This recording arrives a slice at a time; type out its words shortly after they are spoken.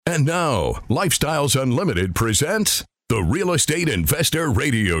And now, Lifestyles Unlimited presents the Real Estate Investor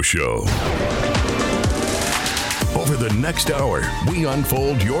Radio Show. Over the next hour, we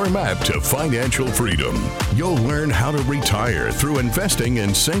unfold your map to financial freedom. You'll learn how to retire through investing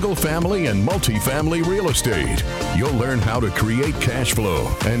in single-family and multifamily real estate. You'll learn how to create cash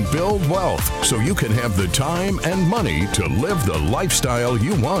flow and build wealth so you can have the time and money to live the lifestyle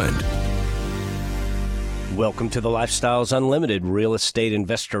you want. Welcome to the Lifestyles Unlimited Real Estate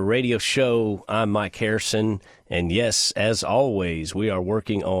Investor Radio Show. I'm Mike Harrison, and yes, as always, we are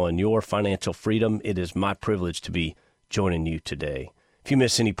working on your financial freedom. It is my privilege to be joining you today. If you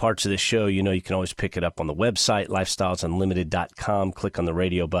miss any parts of this show, you know you can always pick it up on the website, lifestylesunlimited.com. Click on the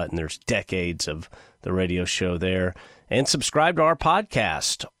radio button. There's decades of the radio show there. And subscribe to our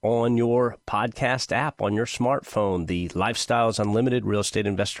podcast on your podcast app on your smartphone, the Lifestyles Unlimited Real Estate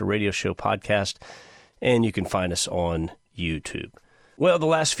Investor Radio Show podcast. And you can find us on YouTube. Well, the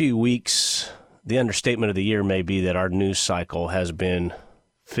last few weeks, the understatement of the year may be that our news cycle has been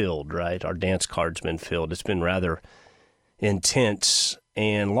filled, right? Our dance card's been filled. It's been rather intense.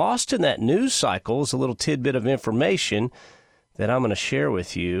 And lost in that news cycle is a little tidbit of information that I'm going to share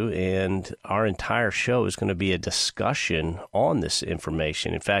with you. And our entire show is going to be a discussion on this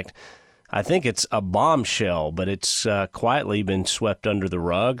information. In fact, I think it's a bombshell, but it's quietly been swept under the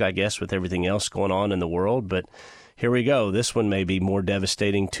rug, I guess, with everything else going on in the world. But here we go. This one may be more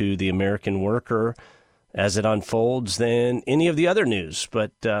devastating to the American worker as it unfolds than any of the other news.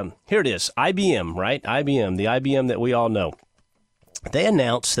 But here it is. IBM, right? IBM, the IBM that we all know. They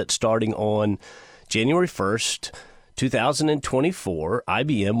announced that starting on January 1st, 2024,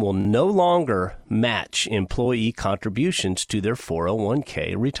 IBM will no longer match employee contributions to their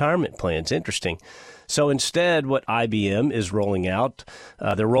 401k retirement plans. Interesting. So instead, what IBM is rolling out,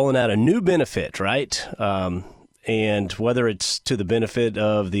 they're rolling out a new benefit, right? And whether it's to the benefit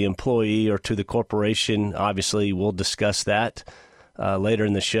of the employee or to the corporation, obviously we'll discuss that later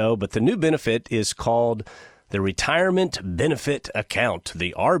in the show. But the new benefit is called the Retirement Benefit Account,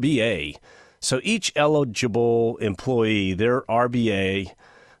 the RBA. So each eligible employee, their RBA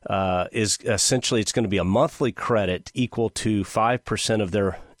is essentially, it's going to be a monthly credit equal to 5% of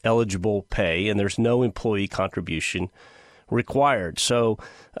their eligible pay, and there's no employee contribution required. So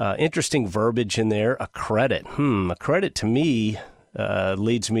interesting verbiage in there, a credit. A credit to me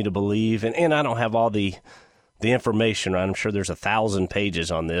leads me to believe, and I don't have all the information, right? I'm sure there's 1,000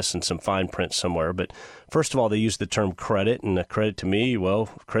 pages on this and some fine print somewhere. But first of all, they use the term credit, and a credit to me, well,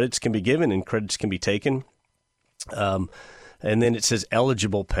 credits can be given and credits can be taken. And then it says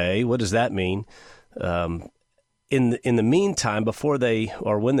eligible pay. What does that mean? In the meantime, before they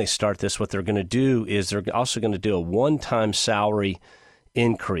or when they start this, what they're going to do is they're also going to do a one-time salary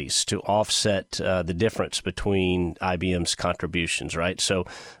increase to offset the difference between IBM's contributions, right? So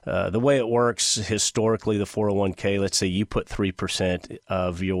the way it works historically, the 401k, let's say you put 3%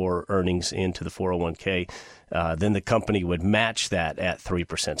 of your earnings into the 401k, then the company would match that at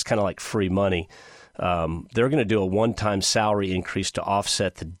 3%. It's kind of like free money. They're going to do a one-time salary increase to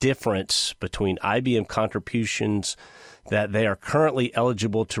offset the difference between IBM contributions that they are currently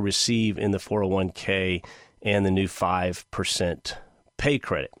eligible to receive in the 401k and the new 5% pay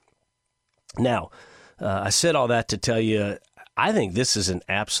credit. Now, I said all that to tell you, I think this is an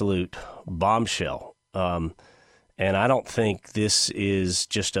absolute bombshell. And I don't think this is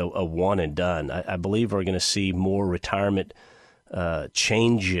just a one and done. I believe we're going to see more retirement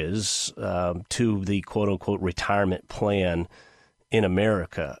changes to the quote-unquote retirement plan in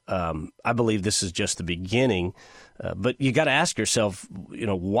America. I believe this is just the beginning. But you got to ask yourself,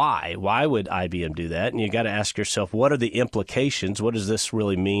 why? Why would IBM do that? And you got to ask yourself, what are the implications? What does this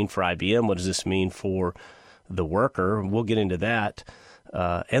really mean for IBM? What does this mean for the worker? We'll get into that.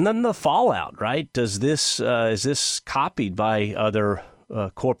 And then the fallout, right? Is this copied by other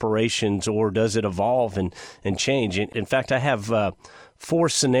corporations, or does it evolve and change? In fact, I have 4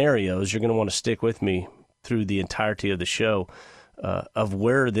 scenarios. You're going to want to stick with me through the entirety of the show of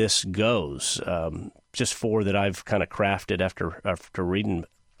where this goes. Just 4 that I've kind of crafted after reading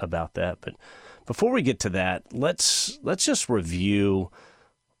about that. But before we get to that, let's just review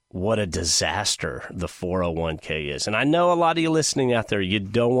what a disaster the 401k is. And I know a lot of you listening out there, you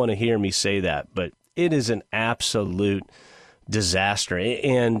don't want to hear me say that, but it is an absolute disaster.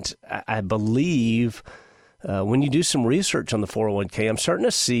 And I believe when you do some research on the 401k, I'm starting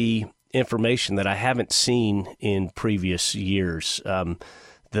to see information that I haven't seen in previous years.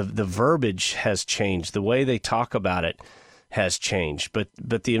 The verbiage has changed. The way they talk about it has changed. But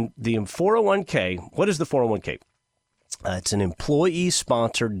the 401k, what is the 401k? It's an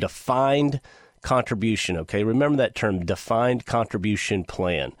employee-sponsored defined contribution, okay? Remember that term, defined contribution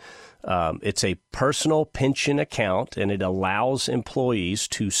plan. It's a personal pension account, and it allows employees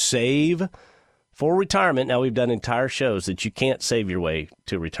to save for retirement. Now, we've done entire shows that you can't save your way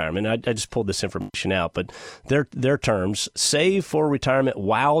to retirement. I just pulled this information out, but their terms, save for retirement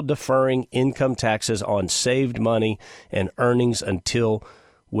while deferring income taxes on saved money and earnings until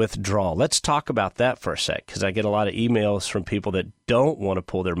withdrawal. Let's talk about that for a sec, because I get a lot of emails from people that don't want to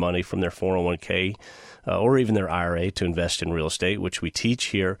pull their money from their 401k or even their IRA to invest in real estate, which we teach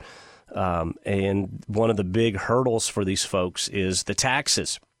here. And one of the big hurdles for these folks is the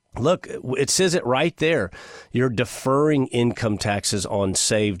taxes. Look, it says it right there. You're deferring income taxes on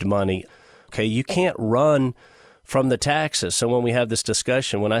saved money. Okay, you can't run from the taxes. So when we have this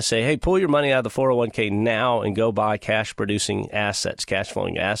discussion, when I say, hey, pull your money out of the 401k now and go buy cash-producing assets,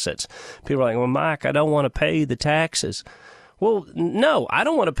 cash-flowing assets, people are like, well, Mike, I don't want to pay the taxes. Well, no, I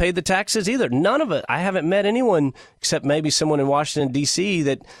don't want to pay the taxes either. None of it. I haven't met anyone except maybe someone in Washington, D.C.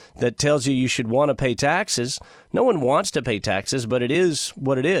 that tells you should want to pay taxes. No one wants to pay taxes, but it is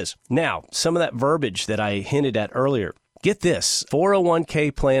what it is. Now, some of that verbiage that I hinted at earlier. Get this,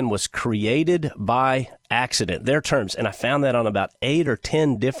 401k plan was created by accident, their terms, and I found that on about 8 or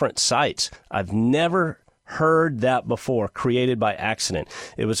 10 different sites. I've never heard that before, created by accident.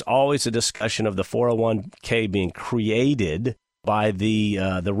 It was always a discussion of the 401k being created by the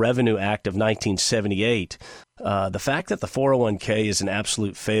Revenue Act of 1978. The fact that the 401k is an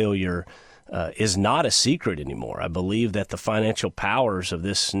absolute failure is not a secret anymore. I believe that the financial powers of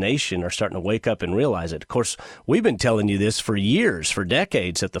this nation are starting to wake up and realize it. Of course, we've been telling you this for years, for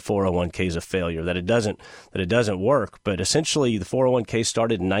decades, that the 401k is a failure, that it doesn't work. But essentially, the 401k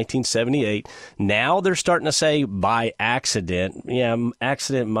started in 1978. Now they're starting to say by accident. Yeah,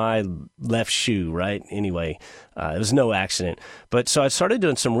 accident, my left shoe, right? Anyway, it was no accident. But so I started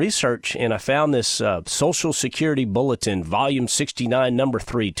doing some research, and I found this Social Security Bulletin, Volume 69, Number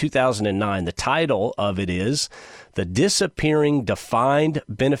 3, 2009. The title of it is The Disappearing Defined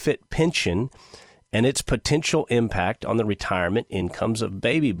Benefit Pension and Its Potential Impact on the Retirement Incomes of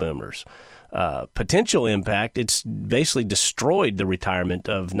Baby Boomers. Potential impact, it's basically destroyed the retirement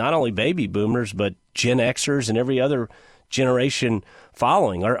of not only baby boomers, but Gen Xers and every other generation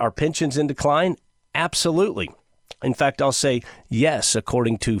following. Are pensions in decline? Absolutely. In fact, I'll say yes,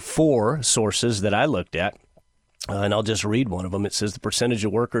 according to 4 sources that I looked at. And I'll just read one of them. It says the percentage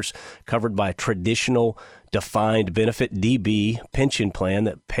of workers covered by a traditional defined benefit DB pension plan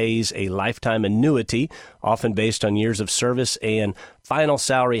that pays a lifetime annuity, often based on years of service and final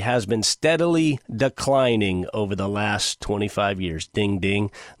salary, has been steadily declining over the last 25 years. Ding,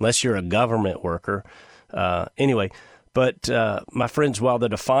 ding, unless you're a government worker. But my friends, while the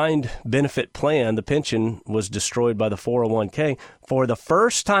defined benefit plan, the pension, was destroyed by the 401k, for the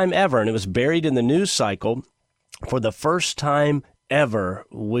first time ever, and it was buried in the news cycle, for the first time ever,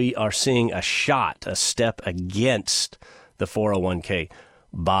 we are seeing a step against the 401k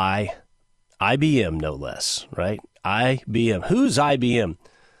by IBM, no less, right? IBM. Who's IBM?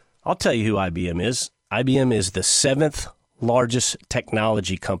 I'll tell you who IBM is. IBM is the 7th largest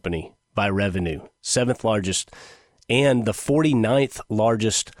technology company by revenue, 7th largest, and the 49th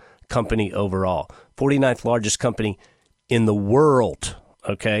largest company overall, 49th largest company in the world.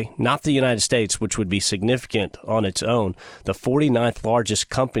 Okay, not the United States, which would be significant on its own. The 49th largest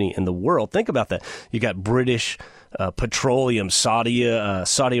company in the world. Think about that. You got British Petroleum, Saudi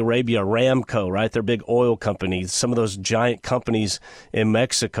Arabia, Aramco, right? They're big oil companies. Some of those giant companies in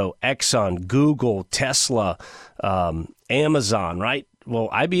Mexico, Exxon, Google, Tesla, Amazon, right? Well,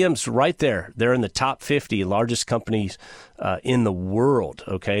 IBM's right there. They're in the top 50 largest companies in the world.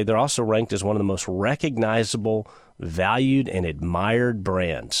 Okay, they're also ranked as one of the most recognizable, valued, and admired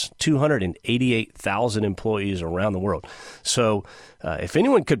brands. 288,000 employees around the world. So if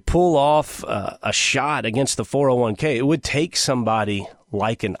anyone could pull off a shot against the 401k, it would take somebody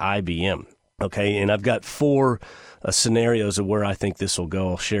like an IBM. Okay, and I've got 4 scenarios of where I think this will go.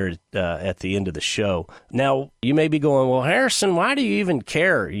 I'll share it at the end of the show. Now, you may be going, well, Harrison, why do you even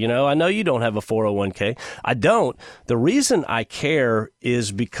care? You know, I know you don't have a 401k. I don't. The reason I care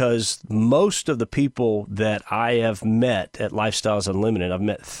is because most of the people that I have met at Lifestyles Unlimited, I've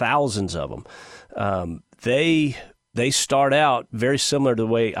met thousands of them, they start out very similar to the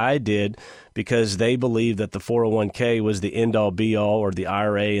way I did, because they believe that the 401k was the end-all, be-all, or the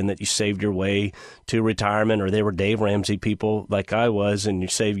IRA, and that you saved your way to retirement, or they were Dave Ramsey people like I was, and you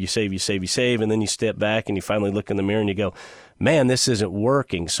save, and then you step back and you finally look in the mirror and you go, man, this isn't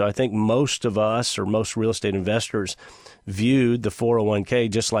working. So I think most of us, or most real estate investors, viewed the 401k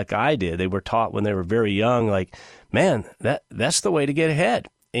just like I did. They were taught when they were very young, like, man, that's the way to get ahead.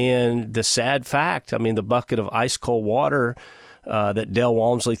 And the sad fact, I mean, the bucket of ice cold water that Dale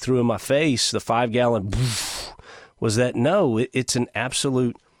Walmsley threw in my face, the 5-gallon, was that no, it's an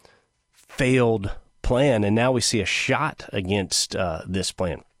absolute failed plan. And now we see a shot against this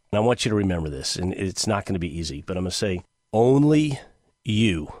plan. And I want you to remember this, and it's not going to be easy, but I'm going to say only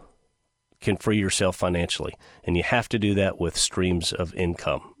you can free yourself financially. And you have to do that with streams of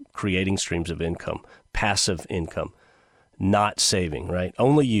income, creating streams of income, passive income, not saving, right?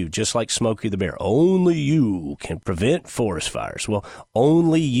 Only you, just like Smokey the Bear, only you can prevent forest fires. Well,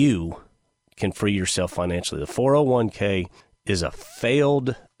 only you can free yourself financially. The 401k is a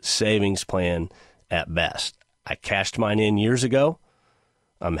failed savings plan at best. I cashed mine in years ago.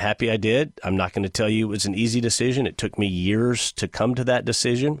 I'm happy I did. I'm not going to tell you it was an easy decision. It took me years to come to that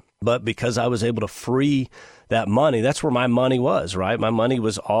decision. But because I was able to free that money, that's where my money was, right? My money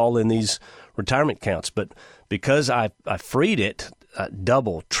was all in these retirement accounts. But because I freed it,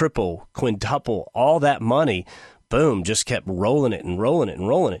 double, triple, quintuple, all that money, boom, just kept rolling it and rolling it and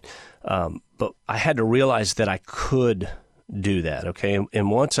rolling it. But I had to realize that I could do that, okay?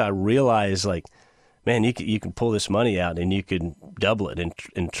 And once I realized, like, man, you can pull this money out and you can double it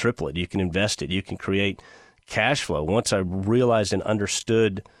and triple it. You can invest it. You can create cash flow. Once I realized and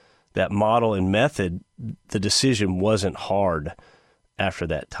understood that model and method, the decision wasn't hard after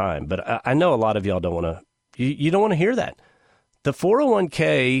that time. But I know a lot of y'all don't want to, you don't want to hear that. The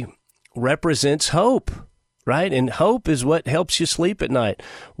 401k represents hope, right? And hope is what helps you sleep at night.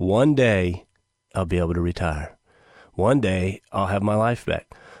 One day I'll be able to retire. One day I'll have my life back.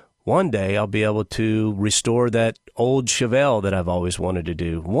 One day I'll be able to restore that old Chevelle that I've always wanted to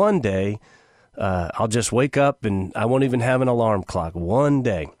do. One day I'll just wake up and I won't even have an alarm clock. One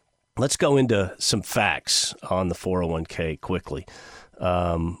day. Let's go into some facts on the 401k quickly.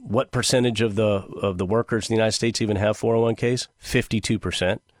 What percentage of the workers in the United States even have 401ks?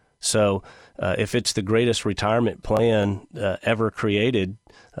 52%. So if it's the greatest retirement plan ever created,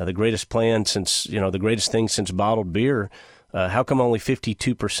 the greatest plan since, the greatest thing since bottled beer, how come only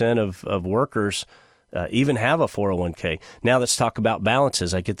 52% of workers even have a 401k? Now let's talk about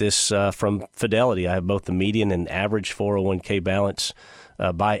balances. I get this from Fidelity. I have both the median and average 401k balance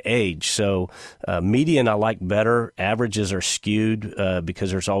by age. So median I like better. Averages are skewed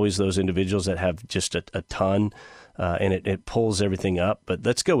because there's always those individuals that have just a ton. And it pulls everything up. But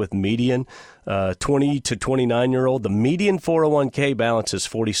let's go with median. 20 to 29-year-old, the median 401k balance is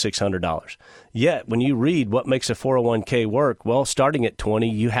 $4,600. Yet, when you read what makes a 401k work, well, starting at 20,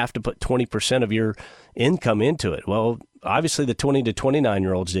 you have to put 20% of your income into it. Well, obviously, the 20 to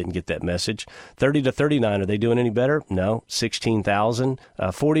 29-year-olds didn't get that message. 30 to 39, are they doing any better? No, 16,000.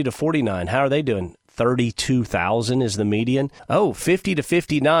 40 to 49, how are they doing? 32,000 is the median. Oh, 50 to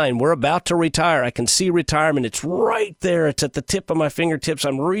 59, we're about to retire. I can see retirement. It's right there. It's at the tip of my fingertips.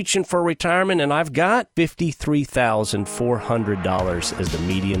 I'm reaching for retirement, and I've got $53,400 as the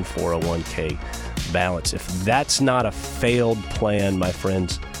median 401k balance. If that's not a failed plan, my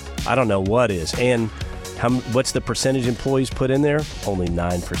friends, I don't know what is. And what's the percentage employees put in there? Only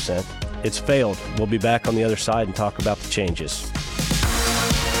 9%. It's failed. We'll be back on the other side and talk about the changes.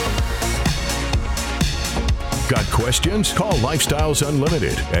 Got questions? Call Lifestyles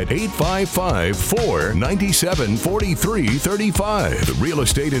Unlimited at 855-497-4335. The Real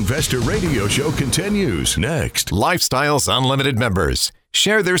Estate Investor Radio Show continues next. Lifestyles Unlimited members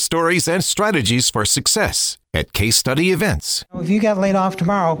share their stories and strategies for success at case study events. If you got laid off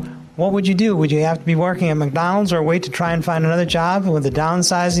tomorrow, what would you do? Would you have to be working at McDonald's or wait to try and find another job with the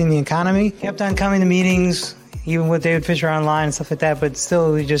downsizing the economy? Kept on coming to meetings, even with David Fisher online and stuff like that, but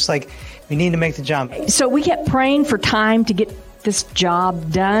still we just we need to make the jump. So we kept praying for time to get this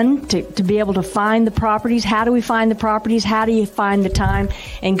job done, to be able to find the properties. How do we find the properties? How do you find the time?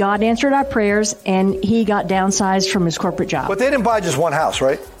 And God answered our prayers, and he got downsized from his corporate job. But they didn't buy just one house,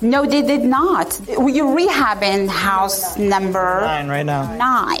 right? No, they did not. You're rehabbing house number 9 right now.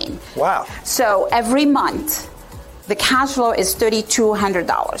 9. Wow. So every month, the cash flow is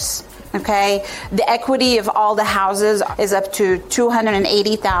 $3,200. Okay, the equity of all the houses is up to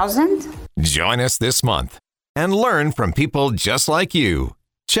 $280,000. Join us this month and learn from people just like you.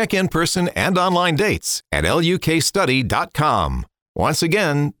 Check in-person and online dates at lukstudy.com. Once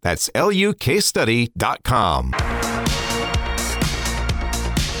again, that's lukstudy.com.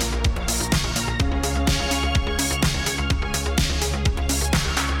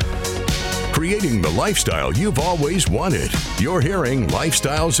 Creating the lifestyle you've always wanted. You're hearing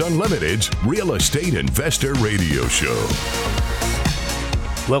Lifestyles Unlimited's Real Estate Investor Radio Show.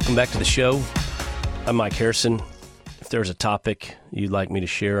 Welcome back to the show. I'm Mike Harrison. If there's a topic you'd like me to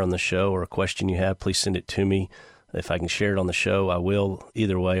share on the show or a question you have, please send it to me. If I can share it on the show, I will.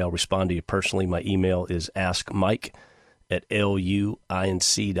 Either way, I'll respond to you personally. My email is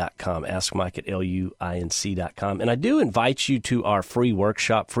askmike@luinc.com, askmike@luinc.com. And I do invite you to our free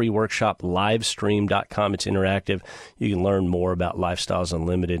workshop livestream.com. It's interactive. You can learn more about Lifestyles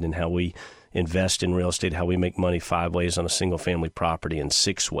Unlimited and how we invest in real estate, how we make money 5 ways on a single-family property and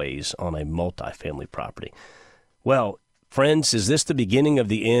 6 ways on a multifamily property. Well, friends, is this the beginning of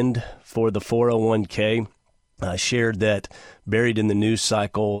the end for the 401k? I shared that buried in the news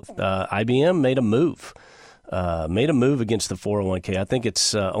cycle, IBM made a move against the 401k. I think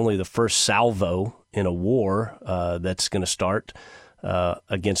it's only the first salvo in a war that's going to start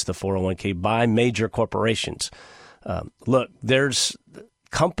against the 401k by major corporations. Look, there's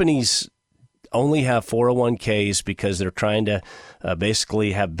companies only have 401ks because they're trying to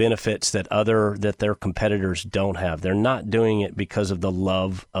basically have benefits that their competitors don't have. They're not doing it because of the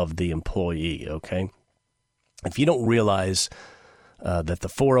love of the employee, okay? If you don't realize that the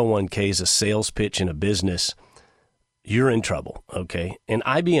 401k is a sales pitch in a business, you're in trouble, okay? And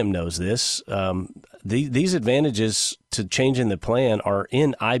IBM knows this. These advantages to changing the plan are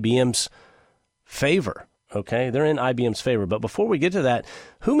in IBM's favor, okay? They're in IBM's favor. But before we get to that,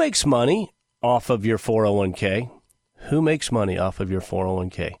 who makes money off of your 401k? Who makes money off of your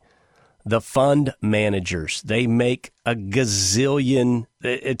 401k? The fund managers. They make a gazillion.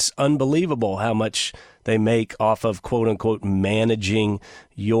 It's unbelievable how much they make off of, quote unquote, managing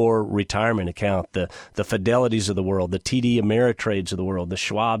your retirement account. The Fidelities of the world, the TD Ameritrades of the world, the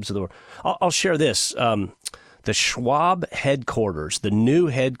Schwabs of the world. I'll share this. The Schwab headquarters, the new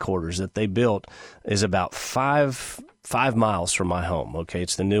headquarters that they built, is about five miles from my home. Okay,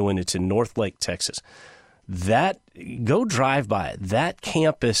 it's the new one. It's in North Lake, Texas. Go drive by it. That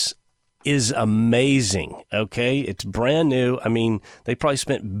campus is amazing, okay? It's brand new. I mean, they probably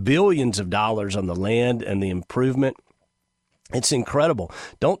spent billions of dollars on the land and the improvement. It's incredible.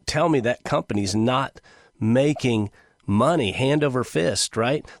 Don't tell me that company's not making money hand over fist,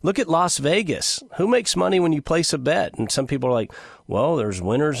 right? Look at Las Vegas. Who makes money when you place a bet? And some people are like, well, there's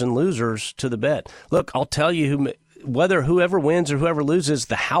winners and losers to the bet. Look, I'll tell you, whether whoever wins or whoever loses,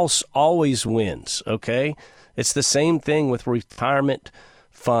 the house always wins, okay? It's the same thing with retirement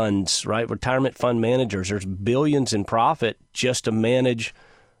funds, right? Retirement fund managers. There's billions in profit just to manage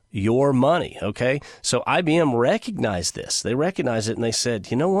your money, okay? So IBM recognized this. They recognized it and they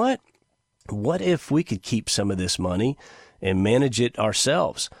said, you know what? What if we could keep some of this money and manage it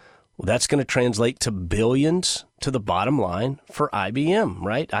ourselves? Well, that's going to translate to billions to the bottom line for IBM,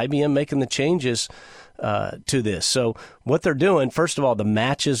 right? IBM making the changes to this. So what they're doing, first of all, the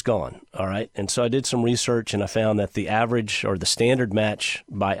match is gone, all right? And so I did some research and I found that the average or the standard match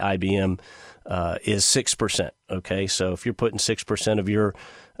by IBM is 6%, okay? So if you're putting 6% of your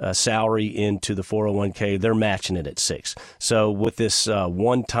salary into the 401k, they're matching it at 6. So with this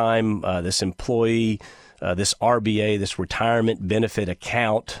one-time, this employee, this RBA, this retirement benefit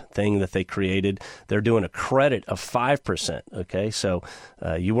account thing that they created, they're doing a credit of 5%, okay? So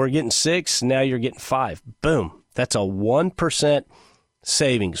you were getting 6, now you're getting 5. Boom. That's a 1%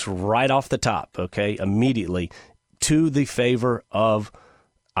 savings right off the top, okay, immediately to the favor of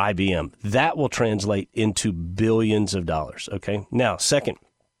IBM. That will translate into billions of dollars, okay? Now, second,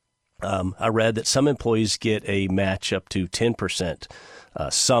 I read that some employees get a match up to 10%.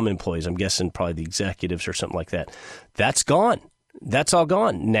 Some employees, I'm guessing probably the executives or something like that. That's gone. That's all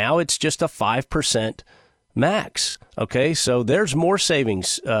gone. Now it's just a 5% max. Okay, so there's more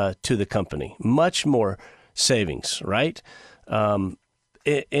savings to the company, much more savings, right? And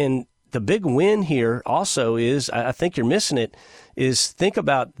the big win here also is, I think you're missing it, is think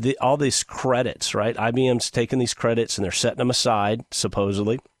about all these credits, right? IBM's taking these credits and they're setting them aside,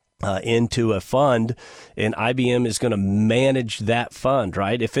 supposedly, into a fund, and IBM is going to manage that fund,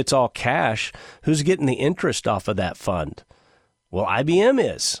 right? If it's all cash, who's getting the interest off of that fund? Well,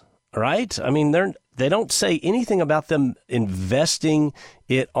 IBM is, right? I mean, they don't say anything about them investing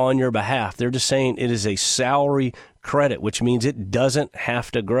it on your behalf. They're just saying it is a salary credit, which means it doesn't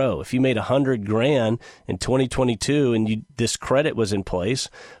have to grow. If you made $100,000 in 2022 and this credit was in place,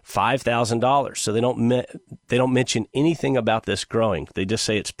 $5,000. So they don't mention anything about this growing. They just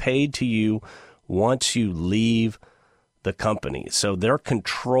say it's paid to you once you leave the company. So they're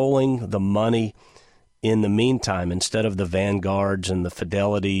controlling the money in the meantime instead of the Vanguards and the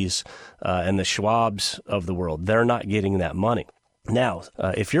Fidelities and the Schwabs of the world. They're not getting that money. Now,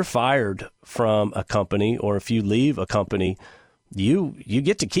 if you're fired from a company or if you leave a company, you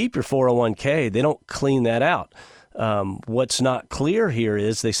get to keep your 401k. They don't clean that out. What's not clear here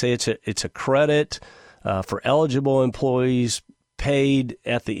is they say it's a credit for eligible employees paid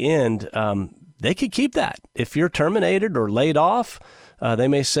at the end. they could keep that. If you're terminated or laid off, they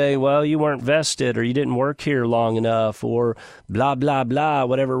may say, well, you weren't vested or you didn't work here long enough or blah, blah, blah,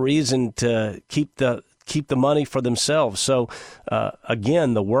 whatever reason to keep the money for themselves. So,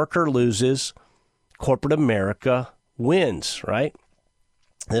 again, the worker loses, corporate America wins, right?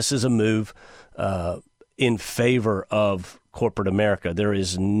 This is a move in favor of corporate America. There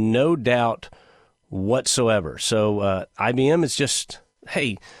is no doubt whatsoever. So IBM is just,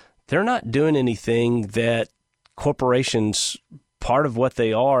 hey, they're not doing anything that corporations, part of what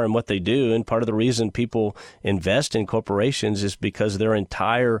they are and what they do, and part of the reason people invest in corporations is because their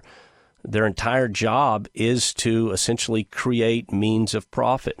entire job is to essentially create means of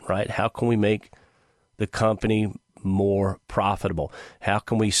profit, right? How can we make the company more profitable? How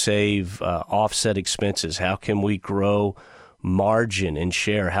can we save offset expenses? How can we grow margin and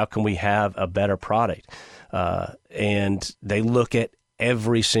share? How can we have a better product? And they look at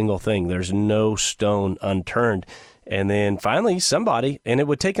every single thing. There's no stone unturned. And then finally somebody, and it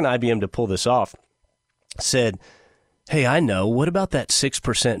would take an IBM to pull this off, said, hey, I know, what about that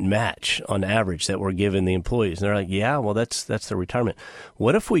 6% match on average that we're giving the employees? And they're like, yeah, well, that's the retirement.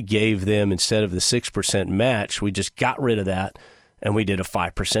 What if we gave them, instead of the 6% match, we just got rid of that and we did a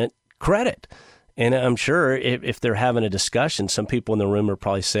 5% credit? And I'm sure if they're having a discussion, some people in the room are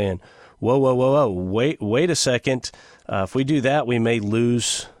probably saying, whoa, wait a second. If we do that, we may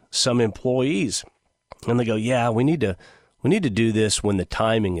lose some employees. And they go, yeah, we need to do this when the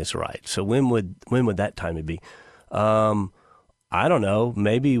timing is right. So when would that timing be? I don't know,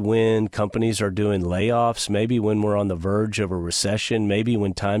 maybe when companies are doing layoffs, maybe when we're on the verge of a recession, maybe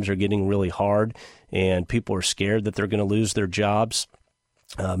when times are getting really hard and people are scared that they're going to lose their jobs.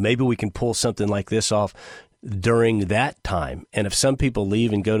 Maybe we can pull something like this off during that time. And if some people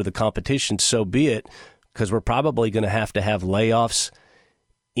leave and go to the competition, so be it, because we're probably going to have layoffs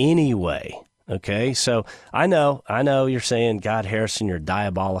anyway. Okay, so I know you're saying, God, Harrison, you're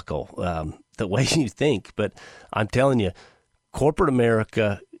diabolical, the way you think, but I'm telling you, corporate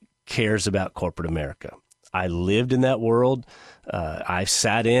America cares about corporate America. I lived in that world. I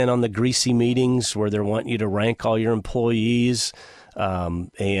sat in on the greasy meetings where they're wanting you to rank all your employees, and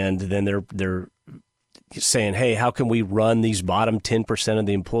then they're saying, hey, how can we run these bottom 10% of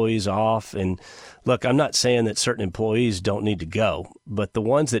the employees off? And look, I'm not saying that certain employees don't need to go, but the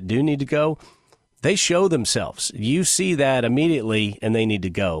ones that do need to go, they show themselves. You see that immediately, and they need to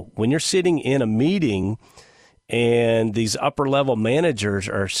go. When you're sitting in a meeting and these upper-level managers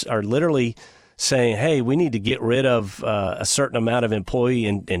are literally saying, hey, we need to get rid of a certain amount of employee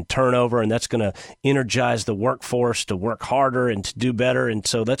and turnover, and that's going to energize the workforce to work harder and to do better. And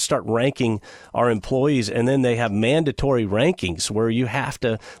so let's start ranking our employees. And then they have mandatory rankings where you have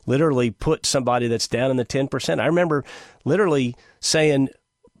to literally put somebody that's down in the 10%. I remember literally saying,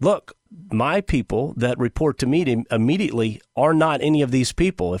 look, my people that report to me immediately are not any of these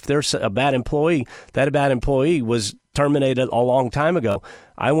people. If there's a bad employee, that bad employee was terminated a long time ago.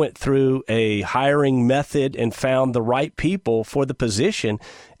 I went through a hiring method and found the right people for the position,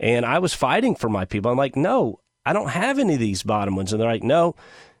 and I was fighting for my people. I'm like, no, I don't have any of these bottom ones. And they're like, no,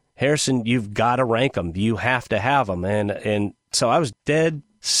 Harrison, you've got to rank them. You have to have them. And so I was dead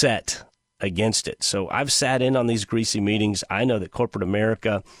set against it. So I've sat in on these greasy meetings. I know that corporate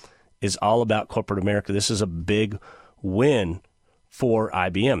America is all about corporate America. This is a big win for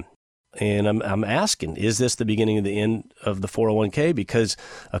IBM. And I'm asking, is this the beginning of the end of the 401k? Because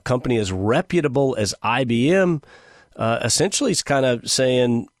a company as reputable as IBM essentially is kind of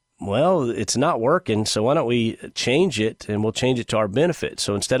saying, well, it's not working, so why don't we change it, and we'll change it to our benefit.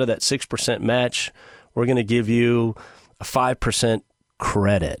 So instead of that 6% match, we're going to give you a 5%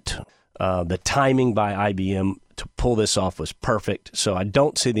 credit. The timing by IBM to pull this off was perfect, so I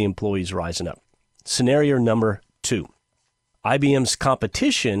don't see the employees rising up. Scenario number 2, IBM's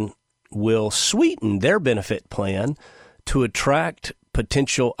competition will sweeten their benefit plan to attract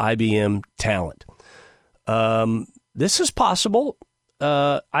potential IBM talent. This is possible.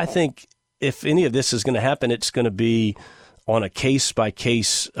 I think if any of this is going to happen, it's going to be on a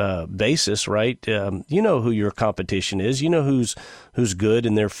case-by-case basis, right? You know who your competition is. You know who's good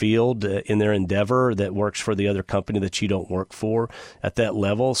in their field, in their endeavor, that works for the other company that you don't work for at that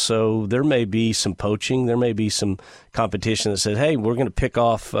level. So there may be some poaching. There may be some competition that says, hey, we're going to pick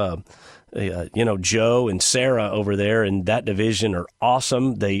off Joe and Sarah over there in that division are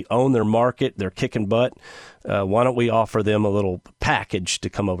awesome. They own their market. They're kicking butt. Why don't we offer them a little package to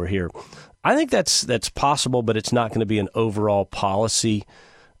come over here? I think that's possible, but it's not going to be an overall policy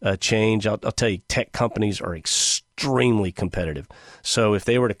change. I'll tell you, tech companies are extremely competitive. So if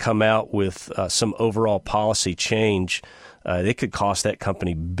they were to come out with some overall policy change, It could cost that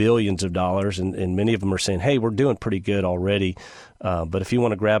company billions of dollars, and many of them are saying, hey, we're doing pretty good already. But if you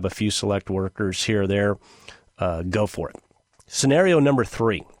want to grab a few select workers here or there, go for it. Scenario number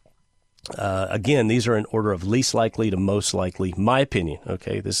 3. Again, these are in order of least likely to most likely, my opinion.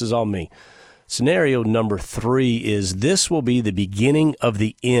 Okay, this is all me. Scenario number 3 is this will be the beginning of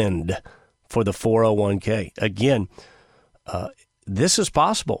the end for the 401k. Again, this is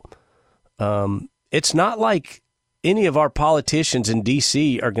possible. It's not like any of our politicians in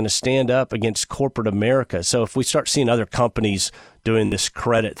D.C. are going to stand up against corporate America. So if we start seeing other companies doing this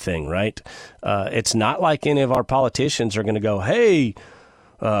credit thing, right, it's not like any of our politicians are going to go, hey,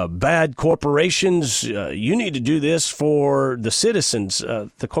 bad corporations, you need to do this for the citizens.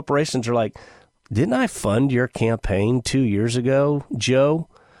 The corporations are like, didn't I fund your campaign 2 years ago, Joe?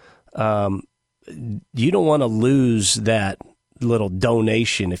 You don't want to lose that little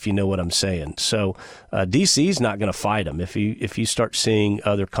donation, if you know what I'm saying. So DC's not going to fight them. If you start seeing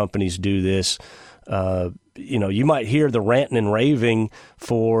other companies do this, you might hear the ranting and raving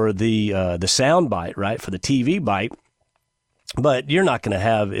for the sound bite, right, for the TV bite. But you're not going to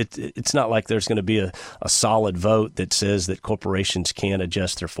have it. It's not like there's going to be a solid vote that says that corporations can't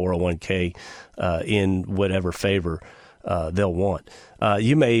adjust their 401k in whatever favor they'll want.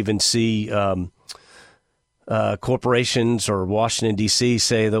 You may even see corporations or Washington, D.C.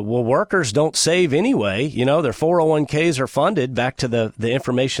 say that, well, workers don't save anyway. Their 401ks are funded. Back to the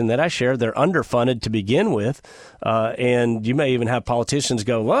information that I shared, they're underfunded to begin with. And you may even have politicians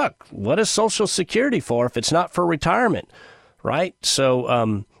go, look, what is Social Security for if it's not for retirement? Right. So,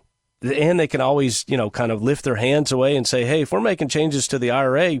 and they can always, kind of lift their hands away and say, hey, if we're making changes to the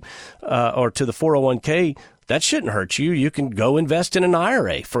IRA or to the 401k, that shouldn't hurt you. You can go invest in an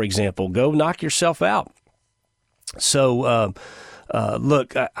IRA, for example. Go knock yourself out. So,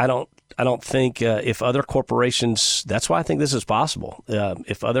 look, I don't think if other corporations, that's why I think this is possible.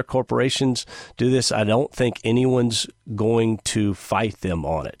 If other corporations do this, I don't think anyone's going to fight them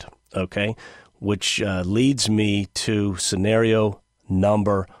on it. Okay. Which leads me to scenario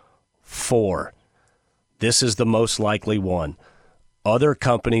number 4. This is the most likely one. Other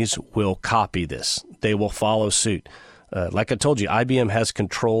companies will copy this. They will follow suit. Like I told you, IBM has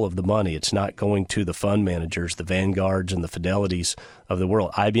control of the money. It's not going to the fund managers, the Vanguards and the Fidelities of the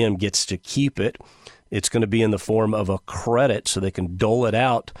world. IBM gets to keep it. It's going to be in the form of a credit so they can dole it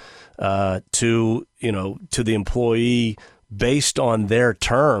out to the employee based on their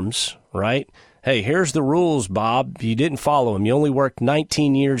terms, right? Hey, here's the rules, Bob. You didn't follow them. You only worked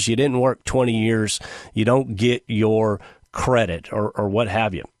 19 years. You didn't work 20 years. You don't get your credit or what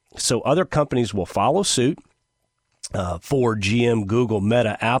have you. So other companies will follow suit. Ford, GM, Google,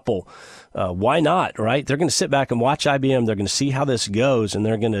 Meta, Apple. Why not, right? They're going to sit back and watch IBM. They're going to see how this goes, and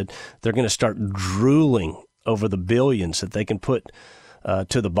they're going to start drooling over the billions that they can put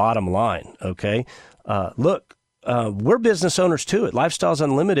to the bottom line, okay? Look, we're business owners too. At Lifestyles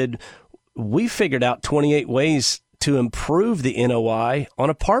Unlimited, we figured out 28 ways to improve the NOI on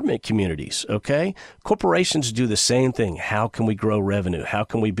apartment communities, okay? Corporations do the same thing. How can we grow revenue? How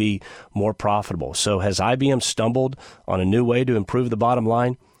can we be more profitable? So has IBM stumbled on a new way to improve the bottom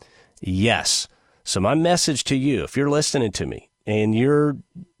line? Yes. So my message to you, if you're listening to me and you're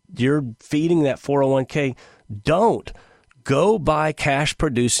feeding that 401k, don't. Go buy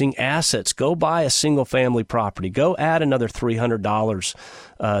cash-producing assets. Go buy a single-family property. Go add another $300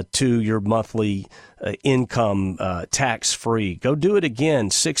 to your monthly income tax-free. Go do it again,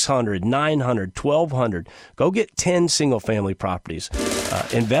 $600, $900, $1,200. Go get 10 single-family properties.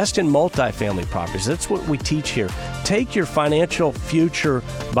 Invest in multifamily properties. That's what we teach here. Take your financial future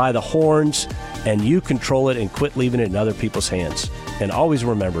by the horns, and you control it and quit leaving it in other people's hands. And always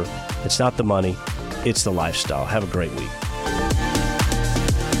remember, it's not the money, it's the lifestyle. Have a great week.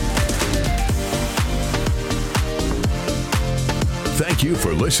 Thank you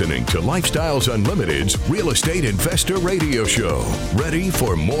for listening to Lifestyles Unlimited's Real Estate Investor Radio Show. Ready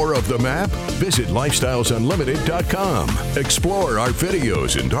for more of the map? Visit lifestylesunlimited.com. Explore our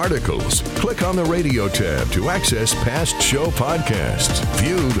videos and articles. Click on the radio tab to access past show podcasts.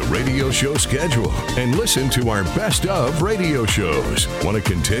 View the radio show schedule and listen to our best of radio shows. Want to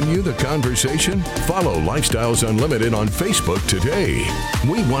continue the conversation? Follow Lifestyles Unlimited on Facebook today.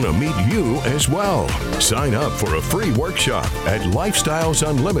 We want to meet you as well. Sign up for a free workshop at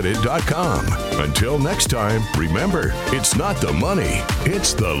lifestylesunlimited.com. Until next time, remember, it's not the money,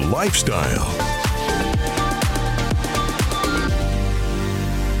 it's the lifestyle.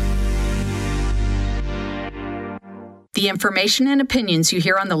 The information and opinions you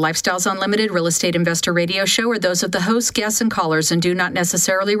hear on the Lifestyles Unlimited Real Estate Investor Radio Show are those of the hosts, guests, and callers and do not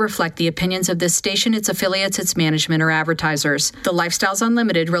necessarily reflect the opinions of this station, its affiliates, its management, or advertisers. The Lifestyles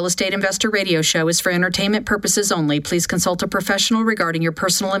Unlimited Real Estate Investor Radio Show is for entertainment purposes only. Please consult a professional regarding your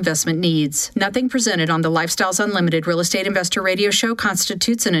personal investment needs. Nothing presented on the Lifestyles Unlimited Real Estate Investor Radio Show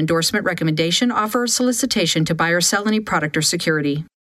constitutes an endorsement, recommendation, offer, or solicitation to buy or sell any product or security.